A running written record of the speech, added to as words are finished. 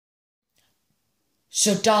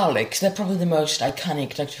So Daleks, they're probably the most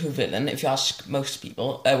iconic Doctor Who villain, if you ask most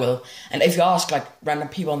people. And if you ask like random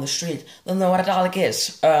people on the street, they'll know what a Dalek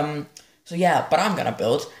is. So yeah, but I'm gonna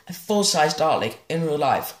build a full-size Dalek in real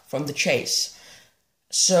life from the chase.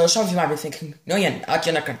 So some of you might be thinking, no, you're not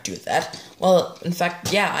gonna do that. Well, in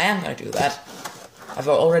fact, yeah, I am gonna do that. I've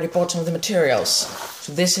already bought some of the materials.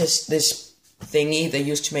 So this is this thingy they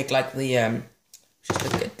used to make like the just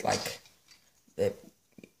look at like the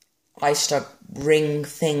eye stock ring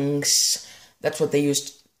things. That's what they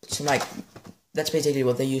used to like. That's basically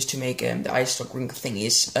what they used to make the eye stock ring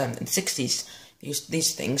thingies in the 60s. They used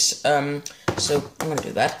these things. So I'm gonna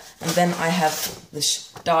do that, and then I have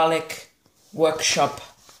this Dalek workshop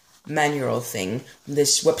manual thing from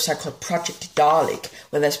this website called Project Dalek,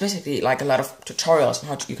 where there's basically like a lot of tutorials on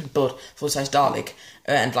how you can build full-size Dalek,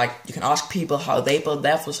 and like you can ask people how they build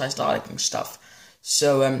their full-size Dalek and stuff.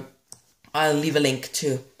 So I'll leave a link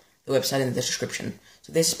to the website in the description.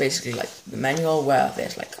 So this is basically like the manual where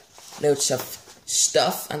there's like loads of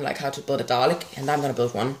stuff and like how to build a Dalek, and I'm gonna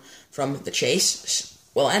build one from the chase,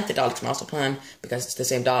 well, and the Dalek's master plan, because it's the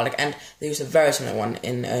same Dalek, and they use a very similar one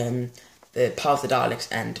in the Power of the Daleks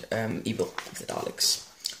and Evil of the Daleks.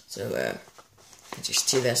 So you can just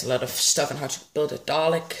see there's a lot of stuff on how to build a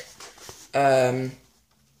Dalek.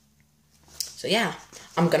 So yeah,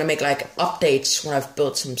 I'm gonna make like updates when I've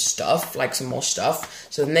built some stuff, like some more stuff.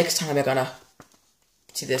 So the next time you're gonna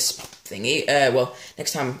see this thingy, well,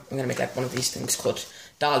 next time I'm gonna make like one of these things called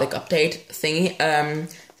Dalek update thingy.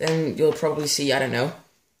 Then you'll probably see, I don't know,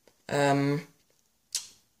 some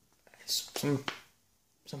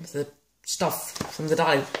of the stuff from the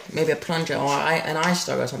Dalek, maybe a plunger or an eye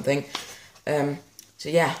stock or something. So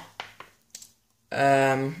yeah,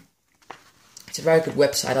 it's a very good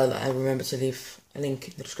website. I remember to leave a link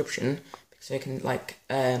in the description so you can like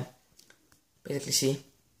basically see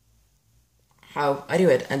how I do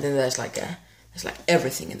it. And then there's like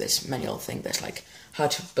everything in this manual thing. There's like how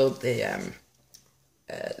to build the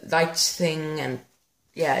lights thing, and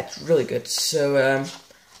yeah, it's really good. So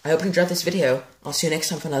I hope you enjoyed this video. I'll see you next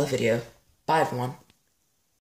time for another video. Bye everyone.